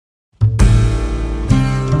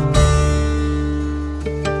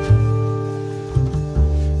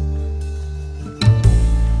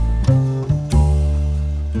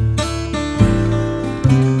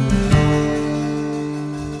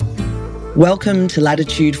Welcome to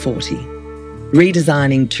Latitude 40,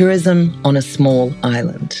 redesigning tourism on a small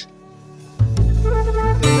island.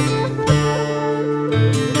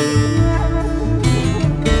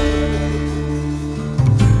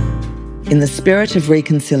 In the spirit of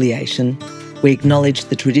reconciliation, we acknowledge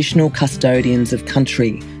the traditional custodians of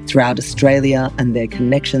country throughout Australia and their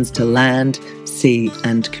connections to land, sea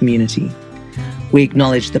and community. We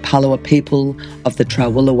acknowledge the Palawa people of the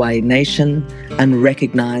Trawulawai Nation and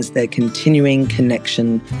recognise their continuing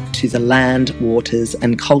connection to the land, waters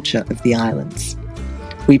and culture of the islands.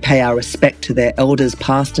 We pay our respect to their elders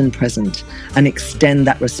past and present and extend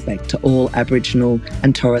that respect to all Aboriginal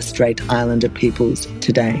and Torres Strait Islander peoples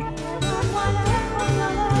today.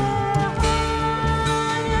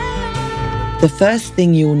 The first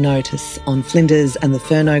thing you'll notice on Flinders and the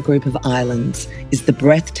Furneaux group of islands is the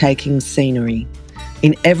breathtaking scenery.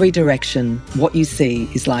 In every direction, what you see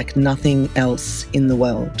is like nothing else in the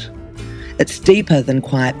world. It's deeper than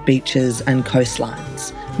quiet beaches and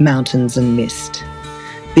coastlines, mountains and mist.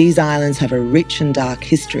 These islands have a rich and dark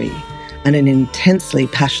history and an intensely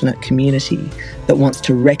passionate community that wants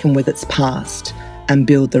to reckon with its past and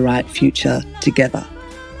build the right future together.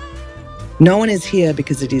 No one is here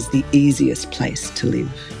because it is the easiest place to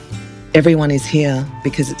live. Everyone is here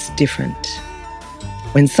because it's different.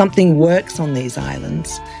 When something works on these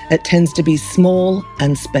islands, it tends to be small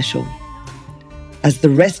and special. As the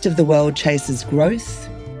rest of the world chases growth,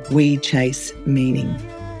 we chase meaning.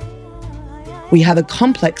 We have a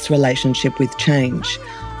complex relationship with change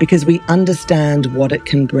because we understand what it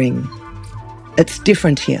can bring. It's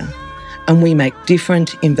different here, and we make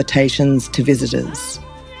different invitations to visitors.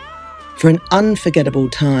 For an unforgettable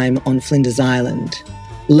time on Flinders Island,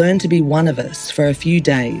 learn to be one of us for a few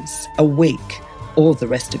days, a week, or the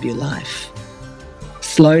rest of your life.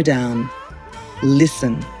 Slow down,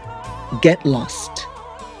 listen, get lost,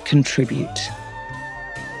 contribute.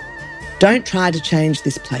 Don't try to change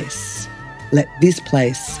this place. Let this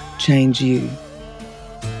place change you.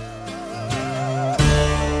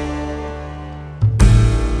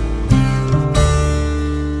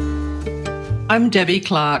 I'm Debbie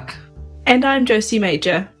Clark. And I'm Josie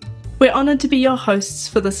Major. We're honoured to be your hosts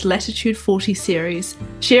for this Latitude 40 series,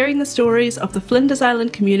 sharing the stories of the Flinders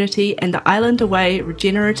Island community and the Island Away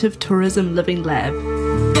Regenerative Tourism Living Lab.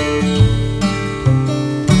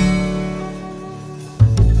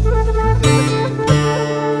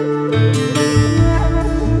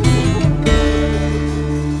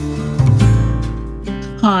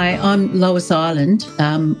 Hi, I'm Lois Ireland.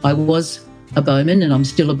 I was a bowman and I'm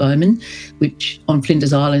still a bowman, which on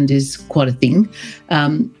Flinders Island is quite a thing.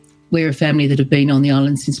 We're a family that have been on the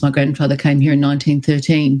island since my grandfather came here in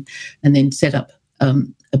 1913 and then set up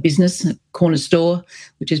a business, a corner store,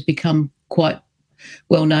 which has become quite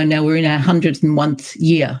well known now. We're in our 101st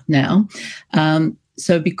year now.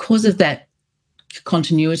 So because of that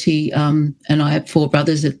continuity, and I have 4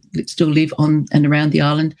 brothers that still live on and around the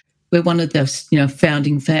island, we're one of the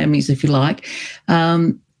founding families, if you like.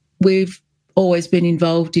 We've always been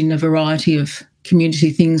involved in a variety of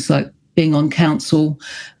community things like being on council,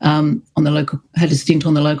 had a stint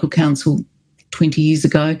on the local council 20 years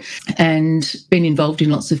ago and been involved in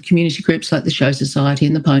lots of community groups like the Show Society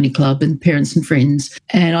and the Pony Club and Parents and Friends.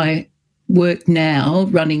 And I work now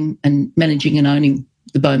running and managing and owning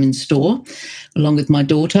the Bowman's store, along with my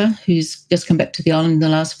daughter, who's just come back to the island in the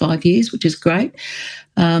last 5 years, which is great.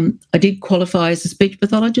 I did qualify as a speech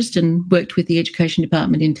pathologist and worked with the Education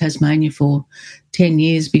Department in Tasmania for 10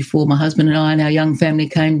 years before my husband and I and our young family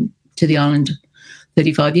came to the island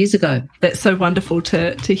 35 years ago. That's so wonderful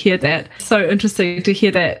to hear that. So interesting to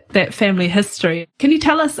hear that family history. Can you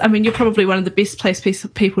tell us, I mean, you're probably one of the best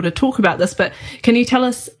placed people to talk about this, but can you tell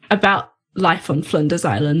us about life on Flinders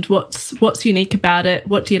Island? What's unique about it?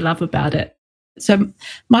 What do you love about it? So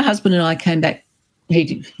my husband and I came back.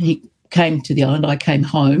 He came to the island. I came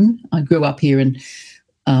home. I grew up here, and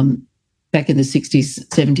back in the 60s,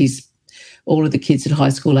 70s, all of the kids at high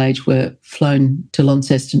school age were flown to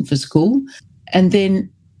Launceston for school. And then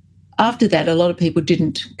after that, a lot of people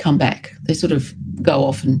didn't come back. They sort of go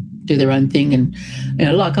off and do their own thing. And,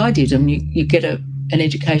 like I did, you get an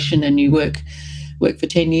education and you work for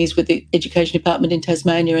 10 years with the Education Department in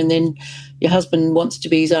Tasmania, and then your husband wants to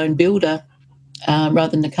be his own builder rather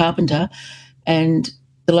than a carpenter. And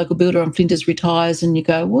the local builder on Flinders retires, and you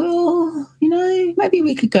go, well, maybe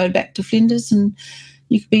we could go back to Flinders and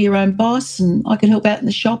you could be your own boss and I could help out in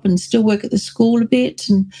the shop and still work at the school a bit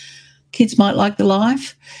and kids might like the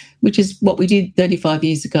life, which is what we did 35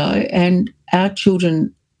 years ago. And our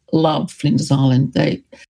children love Flinders Island. They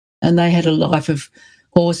had a life of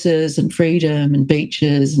horses and freedom and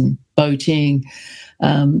beaches and boating.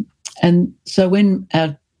 And so when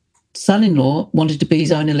our son-in-law wanted to be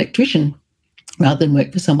his own electrician rather than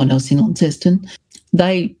work for someone else in Launceston,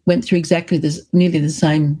 they went through exactly nearly the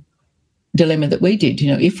same dilemma that we did.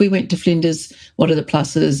 If we went to Flinders, what are the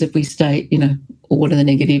pluses? If we stay, or what are the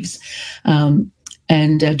negatives?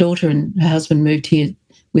 And our daughter and her husband moved here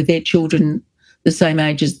with their children the same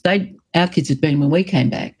age as our kids had been when we came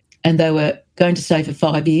back. And they were going to stay for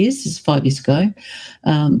 5 years. This is 5 years ago.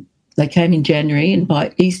 They came in January, and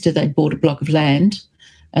by Easter they'd bought a block of land,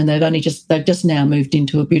 and they've just now moved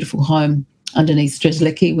into a beautiful home underneath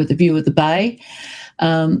Strzelecki with a view of the bay,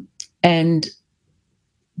 and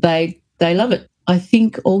they love it. I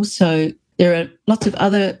think also there are lots of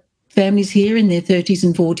other families here in their 30s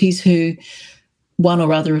and 40s who one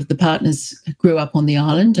or other of the partners grew up on the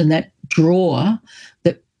island, and that draw,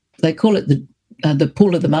 that they call it the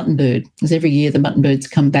pull of the mutton bird, because every year the mutton birds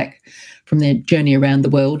come back from their journey around the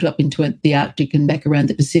world up into the Arctic and back around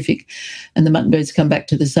the Pacific, and the mutton birds come back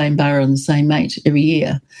to the same burrow and the same mate every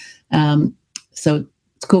year. So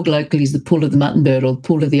it's called locally as the pull of the mutton bird, or the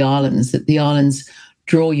pull of the islands, that the islands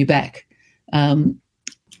draw you back. And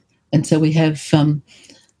so we have,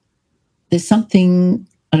 there's something,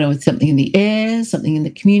 I don't know, it's something in the air, something in the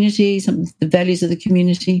community, the values of the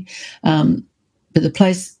community, but the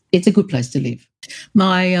place, it's a good place to live.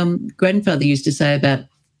 My grandfather used to say about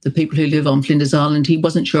the people who live on Flinders Island, he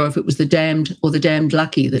wasn't sure if it was the damned or the damned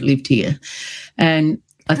lucky that lived here. And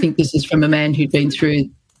I think this is from a man who'd been through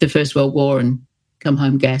the First World War and come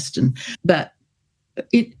home gassed. But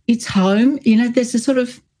it's home. There's a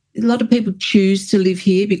lot of people choose to live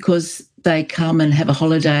here because they come and have a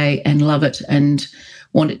holiday and love it and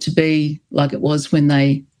want it to be like it was when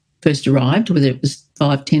they first arrived, whether it was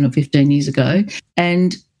 5, 10 or 15 years ago.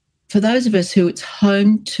 And for those of us who it's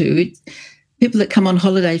home to, people that come on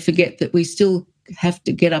holiday forget that we still have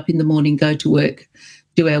to get up in the morning, go to work,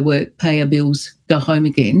 do our work, pay our bills, go home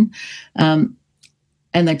again.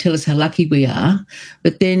 And they tell us how lucky we are.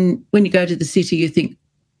 But then when you go to the city, you think,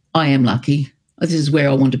 I am lucky. This is where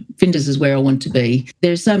I want to, Flinders is where I want to be.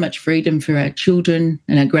 There's so much freedom for our children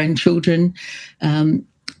and our grandchildren.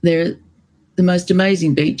 There are the most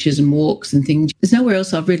amazing beaches and walks and things. There's nowhere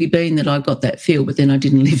else I've really been that I got that feel, but then I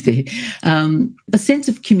didn't live there. A sense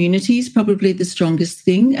of community is probably the strongest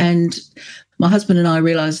thing. And my husband and I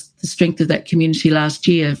realised the strength of that community last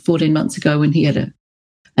year, 14 months ago, when he had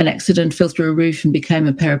an accident, fell through a roof and became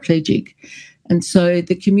a paraplegic. And so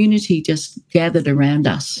the community just gathered around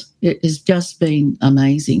us. It has just been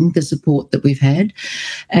amazing, the support that we've had.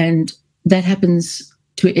 And that happens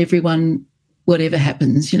to everyone, whatever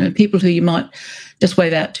happens. People who you might just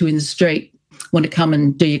wave out to in the street want to come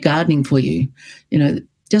and do your gardening for you. It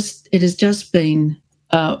has just been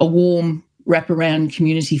a warm wraparound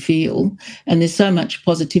community feel. And there's so much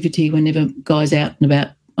positivity whenever Guy's out and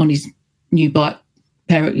about on his new bike,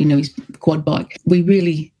 his quad bike. We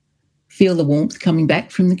really feel the warmth coming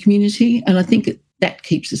back from the community, and I think that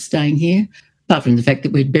keeps us staying here, apart from the fact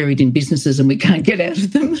that we're buried in businesses and we can't get out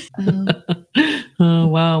of them. Oh,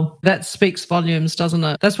 wow. That speaks volumes, doesn't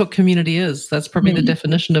it? That's what community is. That's probably the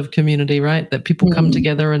definition of community, right? That people come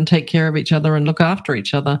together and take care of each other and look after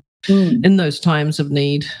each other in those times of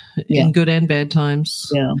need, in good and bad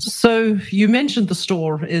times. Yeah. So you mentioned the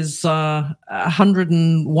store is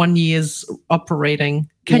 101 years operating.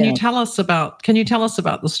 Can you tell us about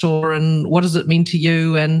the store, and what does it mean to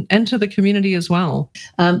you and to the community as well?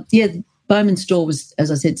 Bowman store was, as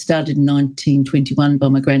I said, started in 1921 by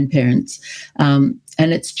my grandparents, and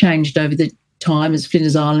it's changed over the time as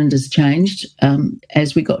Flinders Island has changed.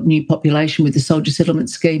 As we got new population with the soldier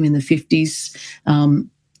settlement scheme in the 50s,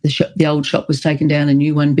 the old shop was taken down, a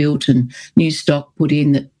new one built, and new stock put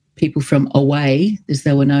in that people from away, as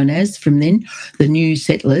they were known as from then, the new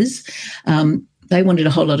settlers, they wanted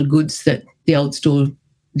a whole lot of goods that the old store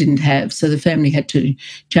didn't have. So the family had to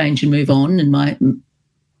change and move on, and my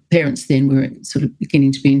parents then were sort of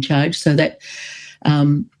beginning to be in charge. So that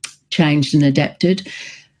changed and adapted.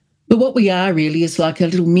 But what we are really is like a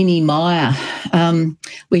little mini Myer.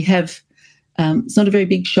 We have, it's not a very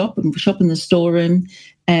big shop, and we shop in the storeroom,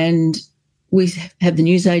 and we have the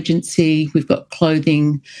news agency, we've got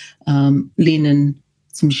clothing, linen,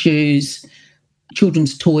 some shoes,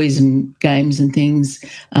 children's toys and games and things,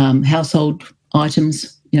 household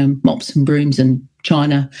items, mops and brooms and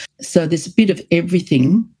china. So there's a bit of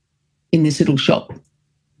everything in this little shop.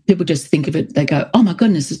 People just think of it, they go, oh my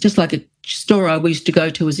goodness, it's just like a store I used to go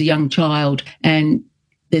to as a young child. And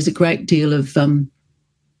there's a great deal of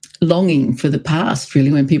longing for the past,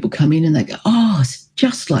 really, when people come in and they go, oh, it's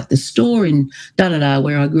just like the store in da-da-da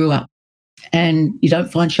where I grew up. And you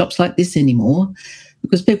don't find shops like this anymore.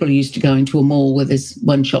 because people are used to going to a mall where there's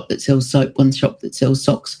one shop that sells soap, one shop that sells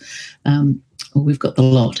socks. Well, we've got the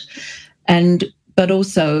lot. But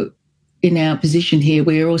also in our position here,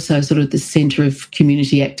 we're also sort of the centre of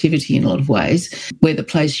community activity in a lot of ways. We're the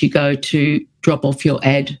place you go to drop off your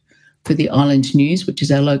ad for the Island News, which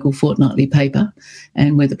is our local fortnightly paper,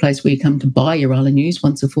 and we're the place where you come to buy your Island News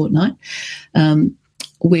once a fortnight.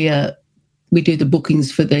 We do the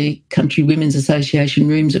bookings for the Country Women's Association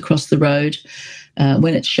rooms across the road.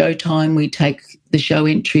 When it's showtime, we take the show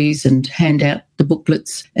entries and hand out the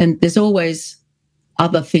booklets. And there's always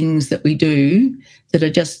other things that we do that are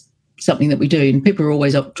just something that we do. And people are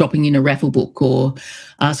always up dropping in a raffle book or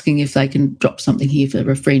asking if they can drop something here for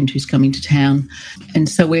a friend who's coming to town. And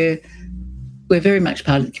so we're very much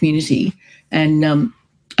part of the community. And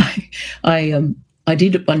I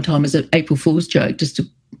did at one time as an April Fool's joke, just to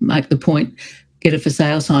make the point, get a for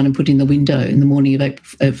sale sign and put in the window in the morning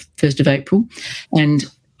of 1st of April. And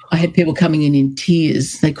I had people coming in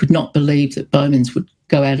tears. They could not believe that Bowmans would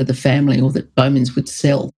go out of the family or that Bowmans would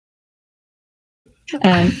sell.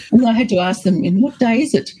 And I had to ask them, what day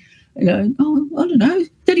is it? I don't know,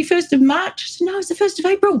 31st of March. I said, no, it's the 1st of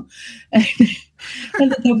April.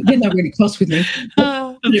 And then they were really cross with me.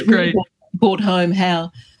 Oh, that's great. Brought home how,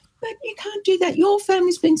 but you can't do that. Your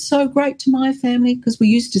family's been so great to my family, because we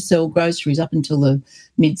used to sell groceries up until the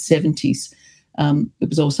mid-70s. It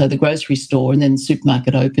was also the grocery store, and then the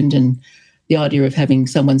supermarket opened, and the idea of having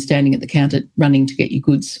someone standing at the counter running to get your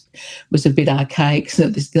goods was a bit archaic, so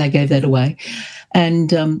they gave that away.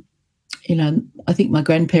 And, I think my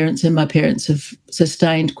grandparents and my parents have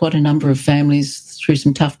sustained quite a number of families through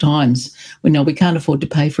some tough times. We can't afford to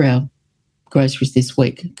pay for our groceries this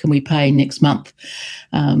week. Can we pay next month?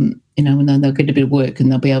 And then they'll get a bit of work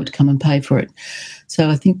and they'll be able to come and pay for it. So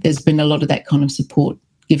I think there's been a lot of that kind of support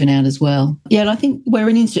given out as well. Yeah, and I think we're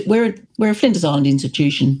a Flinders Island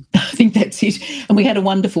institution. I think that's it. And we had a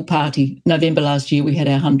wonderful party. November last year we had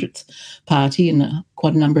our 100th party, and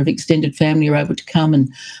quite a number of extended family were able to come, and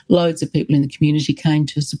loads of people in the community came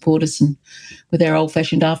to support us, and with our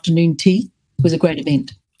old-fashioned afternoon tea. It was a great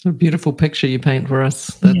event. A beautiful picture you paint for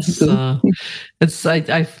us. That's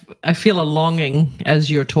I feel a longing as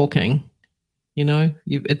you're talking. Reminds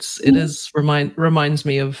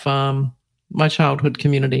me of my childhood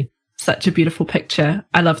community. Such a beautiful picture.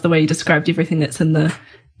 I love the way you described everything that's in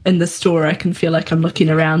the store. I can feel like I'm looking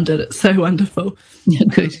around it. It's so wonderful. Yeah,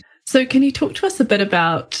 good. So can you talk to us a bit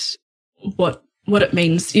about what it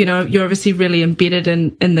means? You're obviously really embedded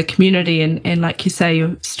in the community, and like you say,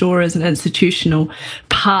 your store is an institutional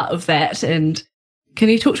part of that. And can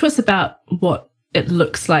you talk to us about what it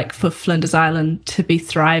looks like for Flinders Island to be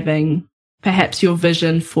thriving, perhaps your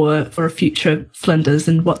vision for a future Flinders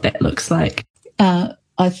and what that looks like?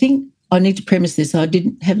 I think I need to premise this. I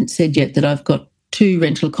haven't said yet that I've got 2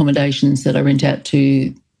 rental accommodations that I rent out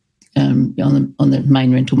to on the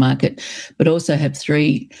main rental market, but also have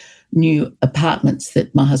 3 new apartments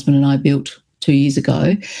that my husband and I built 2 years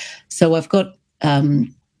ago. So I've got,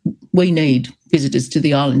 we need visitors to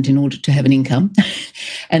the island in order to have an income,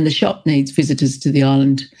 and the shop needs visitors to the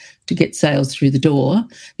island to get sales through the door.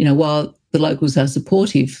 While the locals are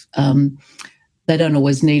supportive, they don't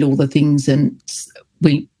always need all the things, and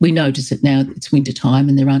we notice it now. It's winter time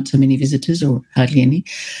and there aren't so many visitors, or hardly any.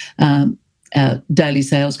 Our daily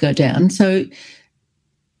sales go down. So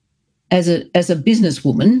as a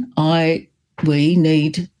businesswoman, we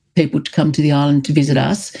need people to come to the island to visit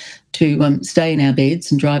us, to stay in our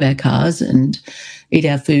beds and drive our cars and eat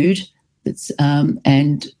our food,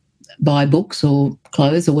 and buy books or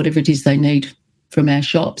clothes or whatever it is they need from our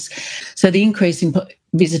shops. So the increase in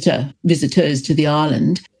visitors to the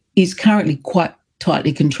island is currently quite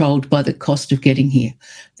tightly controlled by the cost of getting here.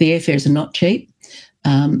 The airfares are not cheap.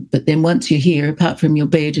 But then once you're here, apart from your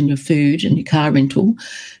bed and your food and your car rental,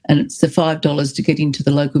 and it's the $5 to get into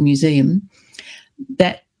the local museum,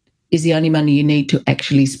 that is the only money you need to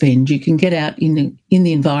actually spend. You can get out in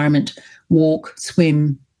the environment, walk,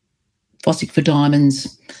 swim, fossick for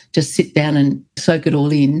diamonds, just sit down and soak it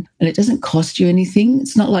all in, and it doesn't cost you anything.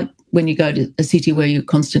 It's not like when you go to a city where you've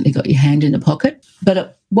constantly got your hand in the pocket.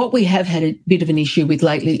 But what we have had a bit of an issue with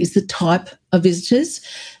lately is the type of visitors.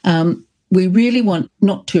 We really want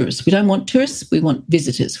not tourists. We don't want tourists. We want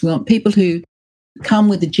visitors. We want people who come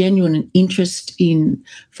with a genuine interest in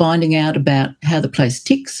finding out about how the place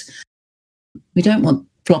ticks. We don't want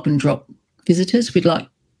flop and drop visitors. We'd like,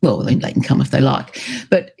 well, they can come if they like,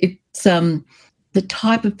 but it's the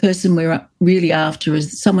type of person we're really after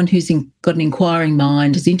is someone who's got an inquiring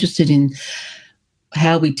mind, is interested in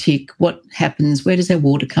how we tick, what happens, where does our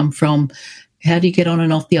water come from, how do you get on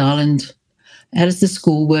and off the island, how does the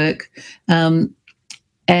school work?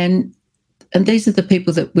 And these are the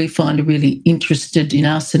people that we find are really interested in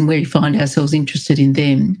us, and we find ourselves interested in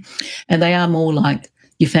them. And they are more like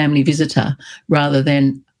your family visitor rather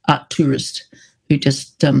than a tourist who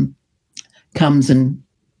just comes and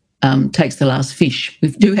takes the last fish. We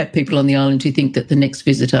do have people on the island who think that the next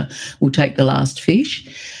visitor will take the last fish.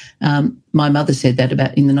 My mother said that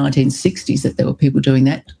about in the 1960s, that there were people doing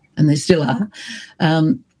that, and there still are.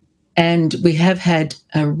 And we have had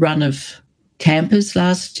a run of campers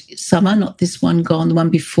last summer, not this one gone, the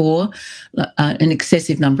one before, an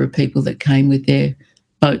excessive number of people that came with their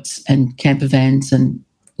boats and camper vans and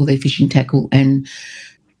all their fishing tackle, and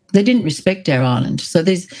they didn't respect our island. So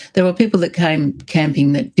there were people that came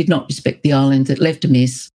camping that did not respect the island, that left a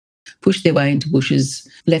mess, pushed their way into bushes,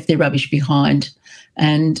 left their rubbish behind,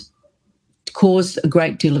 and caused a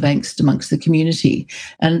great deal of angst amongst the community.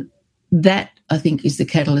 And that, I think, is the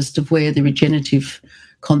catalyst of where the regenerative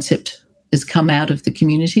concept has come out of the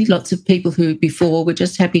community. Lots of people who before were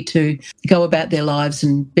just happy to go about their lives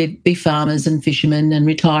and be farmers and fishermen and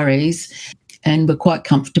retirees and were quite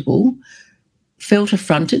comfortable, felt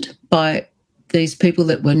affronted by these people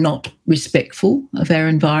that were not respectful of our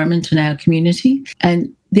environment and our community.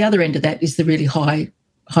 And the other end of that is the really high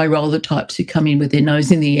roller types who come in with their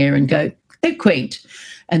nose in the air and go, they're quaint,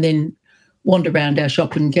 and then wander around our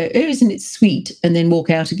shop and go, oh, isn't it sweet? And then walk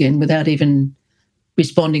out again without even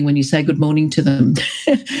responding when you say good morning to them.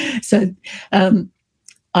 So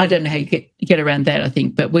I don't know how you get around that, I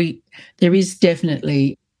think, but there is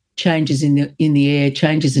definitely changes in the air.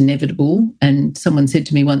 Change is inevitable, and someone said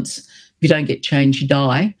to me once, if you don't get change, you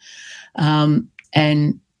die.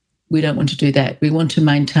 And we don't want to do that. We want to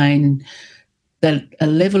maintain a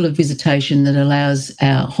level of visitation that allows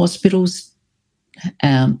our hospitals,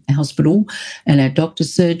 our hospital and our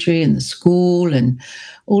doctor's surgery and the school and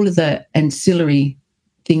all of the ancillary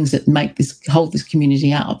things that hold this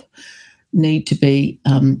community up need to be,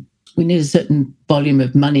 we need a certain volume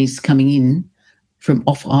of monies coming in from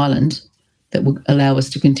off island that will allow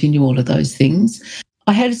us to continue all of those things.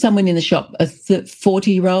 I had someone in the shop, a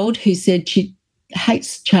 40-year-old, who said she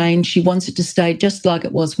hates change. She wants it to stay just like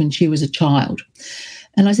it was when she was a child.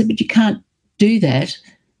 And I said, but you can't do that.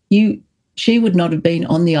 She would not have been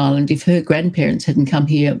on the island if her grandparents hadn't come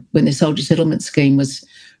here when the soldier settlement scheme was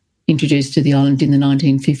introduced to the island in the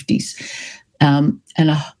 1950s.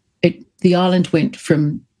 The island went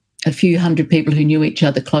from a few hundred people who knew each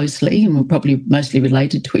other closely and were probably mostly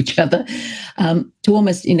related to each other, to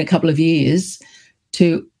almost in a couple of years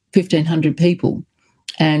to 1,500 people.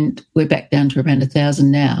 And we're back down to around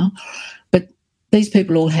 1,000 now. But these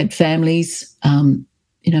people all had families, mum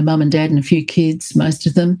and dad and a few kids, most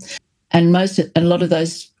of them. And a lot of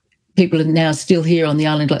those people are now still here on the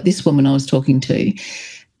island, like this woman I was talking to.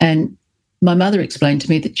 And my mother explained to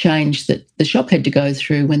me the change that the shop had to go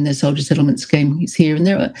through when the soldier settlement scheme was here. And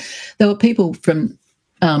there were people from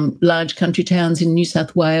large country towns in New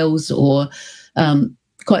South Wales or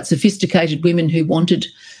quite sophisticated women who wanted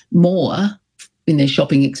more in their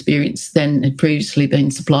shopping experience than had previously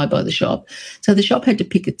been supplied by the shop. So the shop had to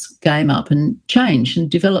pick its game up and change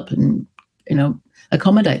and develop and,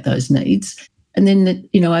 accommodate those needs. And then,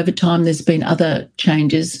 over time there's been other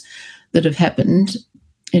changes that have happened.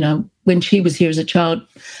 When she was here as a child,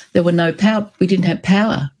 there were no power. We didn't have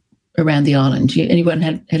power around the island. Anyone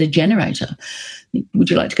had a generator. Would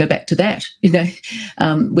you like to go back to that?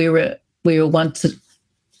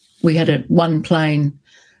 We had one plane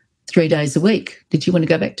 3 days a week. Did you want to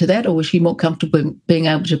go back to that, or was she more comfortable being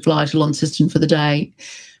able to fly to Launceston for the day,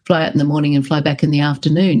 fly out in the morning and fly back in the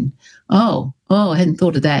afternoon? Oh, I hadn't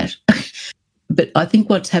thought of that. But I think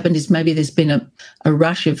what's happened is maybe there's been a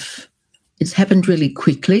rush of, it's happened really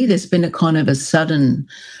quickly. There's been a kind of a sudden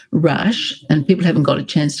rush, and people haven't got a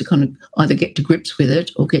chance to kind of either get to grips with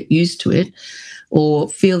it or get used to it or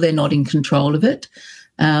feel they're not in control of it.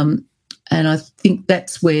 And I think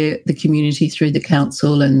that's where the community, through the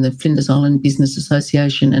council and the Flinders Island Business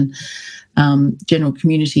Association and general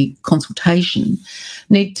community consultation,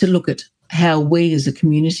 need to look at how we as a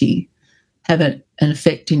community have an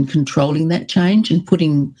effect in controlling that change and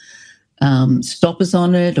putting stoppers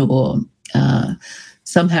on it, or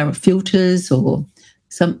somehow filters, or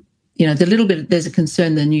some, the little bit, there's a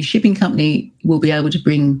concern the new shipping company will be able to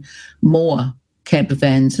bring more camper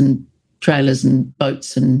vans and trailers and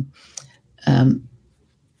boats and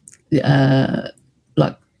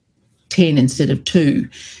like 10 instead of 2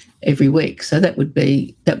 every week. So that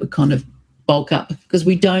would kind of bulk up, because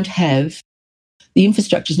we don't have, the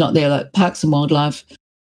infrastructure's not there. Like Parks and Wildlife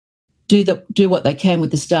do what they can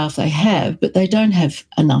with the staff they have, but they don't have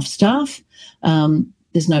enough staff.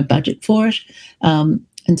 There's no budget for it. And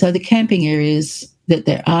so the camping areas, that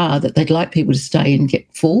there are, that they'd like people to stay and get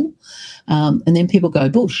full. And then people go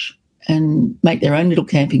bush and make their own little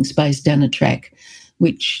camping space down a track,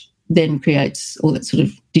 which then creates all that sort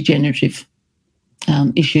of degenerative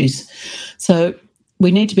issues. So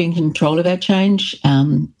we need to be in control of our change,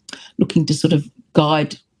 looking to sort of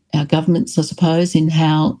guide our governments, I suppose, in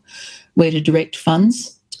where to direct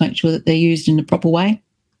funds to make sure that they're used in the proper way.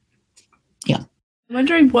 Yeah. I'm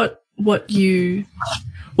wondering what do you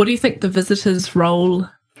think the visitors' role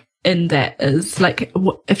in that is? Like,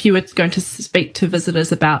 if you were going to speak to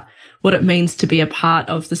visitors about what it means to be a part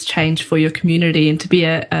of this change for your community and to be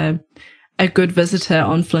a good visitor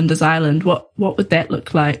on Flinders Island, what would that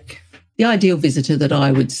look like? The ideal visitor that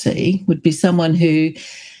I would see would be someone who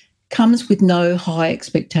comes with no high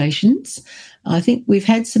expectations. I think we've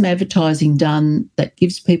had some advertising done that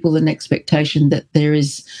gives people an expectation that there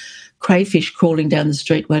is crayfish crawling down the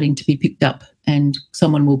street waiting to be picked up and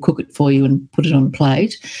someone will cook it for you and put it on a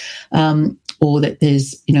plate, or that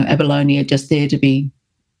there's, abalone just there to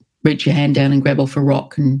reach your hand down and grab off a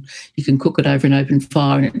rock and you can cook it over an open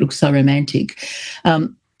fire and it looks so romantic.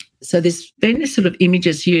 So there's been this sort of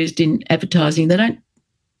images used in advertising. They don't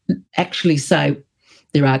actually say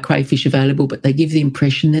there are crayfish available, but they give the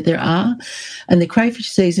impression that there are. And the crayfish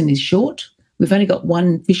season is short. We've only got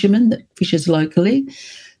one fisherman that fishes locally.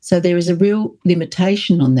 So there is a real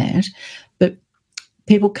limitation on that. But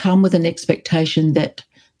people come with an expectation that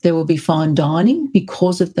there will be fine dining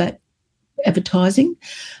because of that advertising.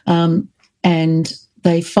 And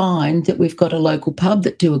they find that we've got a local pub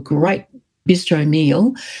that do a great bistro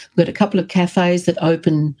meal. We've got a couple of cafes that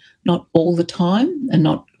open not all the time and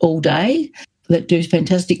not all day, that do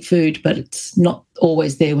fantastic food, but it's not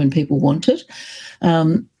always there when people want it.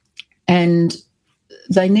 And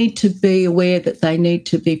they need to be aware that they need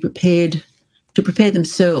to be prepared to prepare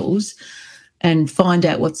themselves and find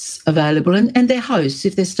out what's available. And their hosts,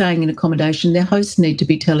 if they're staying in accommodation, their hosts need to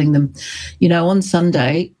be telling them, on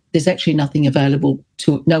Sunday, there's actually nothing available,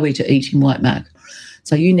 nowhere to eat in White Mark.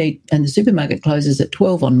 So and the supermarket closes at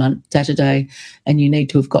 12 on Saturday, and you need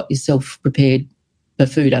to have got yourself prepared for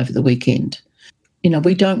food over the weekend.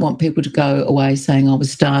 We don't want people to go away saying I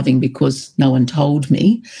was starving because no one told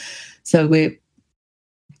me. So we've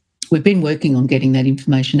been working on getting that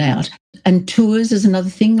information out. And tours is another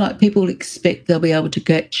thing. Like, people expect they'll be able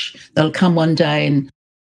to they'll come one day and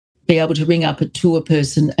be able to ring up a tour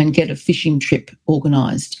person and get a fishing trip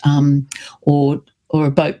organised, or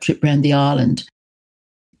a boat trip around the island.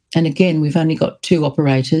 And again, we've only got 2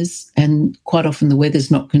 operators, and quite often the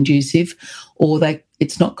weather's not conducive, or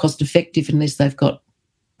it's not cost effective unless they've got,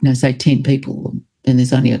 say 10 people, and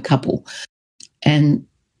there's only a couple. And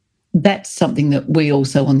that's something that we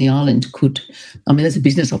also on the island there's a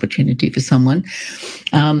business opportunity for someone.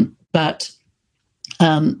 But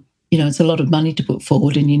it's a lot of money to put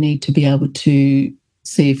forward, and you need to be able to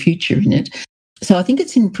see a future in it. So I think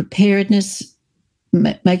it's in preparedness,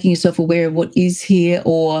 making yourself aware of what is here,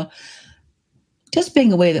 or just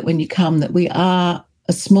being aware that when you come, that we are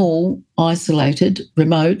a small, isolated,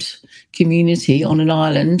 remote community on an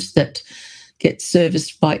island that gets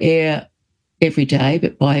serviced by air every day,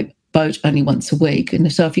 but by boat only once a week. And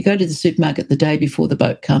so if you go to the supermarket the day before the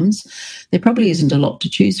boat comes, there probably isn't a lot to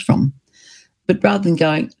choose from. But rather than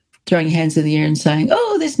throwing your hands in the air and saying,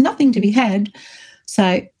 oh, there's nothing to be had,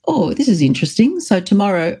 say, oh, this is interesting. So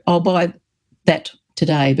tomorrow I'll buy that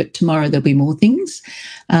today, but tomorrow there'll be more things.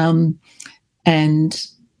 And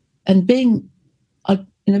being,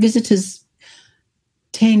 visitors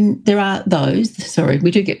there are those,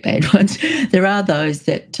 we do get bad ones. There are those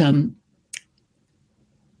that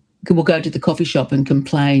will go to the coffee shop and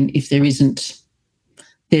complain if there isn't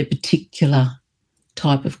their particular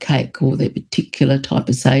type of cake or their particular type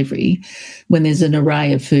of savoury, when there's an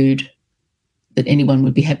array of food that anyone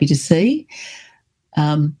would be happy to see.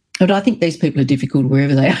 But I think these people are difficult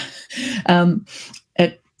wherever they are.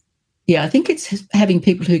 I think it's having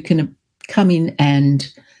people who can come in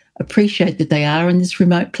and appreciate that they are in this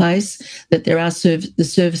remote place, that there are the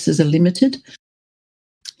services are limited,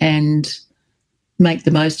 and make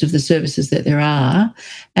the most of the services that there are.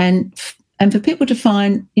 And for people to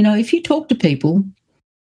find, if you talk to people,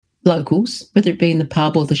 locals, whether it be in the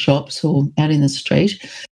pub or the shops or out in the street,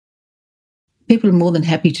 people are more than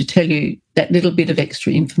happy to tell you that little bit of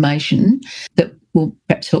extra information that will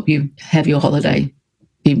perhaps help you have your holiday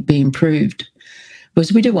be improved.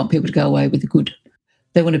 Because we do want people to go away with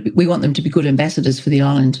we want them to be good ambassadors for the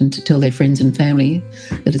island and to tell their friends and family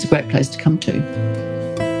that it's a great place to come to.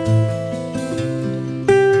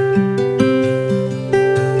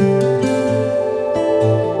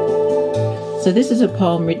 So this is a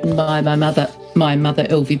poem written by my mother my mother,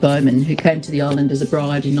 Elvie Bowman, who came to the island as a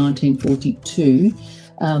bride in 1942,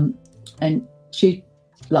 and she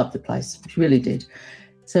loved the place. She really did.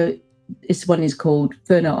 So this one is called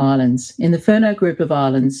Furneaux Islands. In the Furneaux group of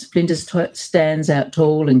islands, Flinders stands out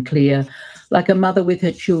tall and clear, like a mother with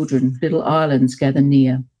her children, little islands gather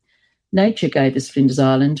near. Nature gave us Flinders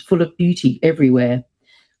Island, full of beauty everywhere.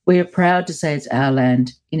 We are proud to say it's our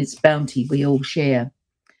land, in its bounty we all share.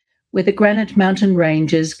 Where the granite mountain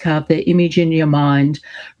ranges carve their image in your mind,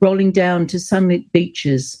 rolling down to sunlit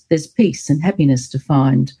beaches, there's peace and happiness to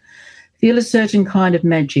find. Feel a certain kind of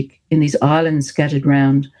magic in these islands scattered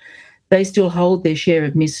round. They still hold their share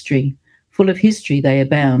of mystery, full of history they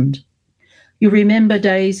abound. You remember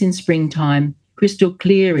days in springtime, crystal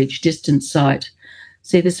clear each distant sight.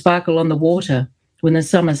 See the sparkle on the water when the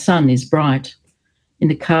summer sun is bright. In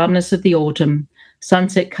the calmness of the autumn,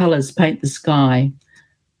 sunset colours paint the sky,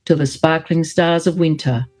 till the sparkling stars of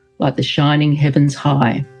winter like the shining heavens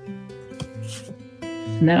high.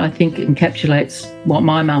 And that, I think, encapsulates what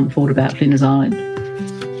my mum thought about Flinders Island.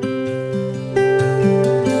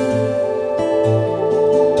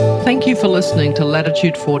 Thank you for listening to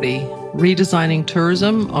Latitude 40, Redesigning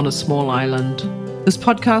Tourism on a Small Island. This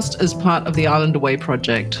podcast is part of the Island Away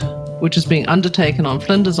project, which is being undertaken on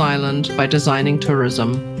Flinders Island by Designing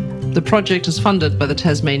Tourism. The project is funded by the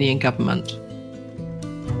Tasmanian Government.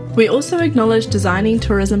 We also acknowledge Designing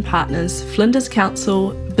Tourism partners Flinders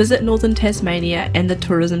Council, Visit Northern Tasmania and the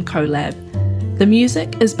Tourism Collab. The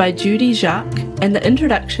music is by Judy Jacques and the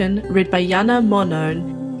introduction, read by Yana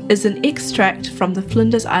Monone, is an extract from the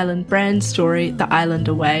Flinders Island brand story, The Island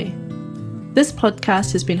Away. This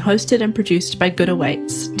podcast has been hosted and produced by Good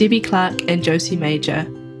Awaits, Debbie Clark and Josie Major,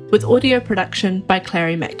 with audio production by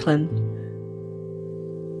Clary Macklin.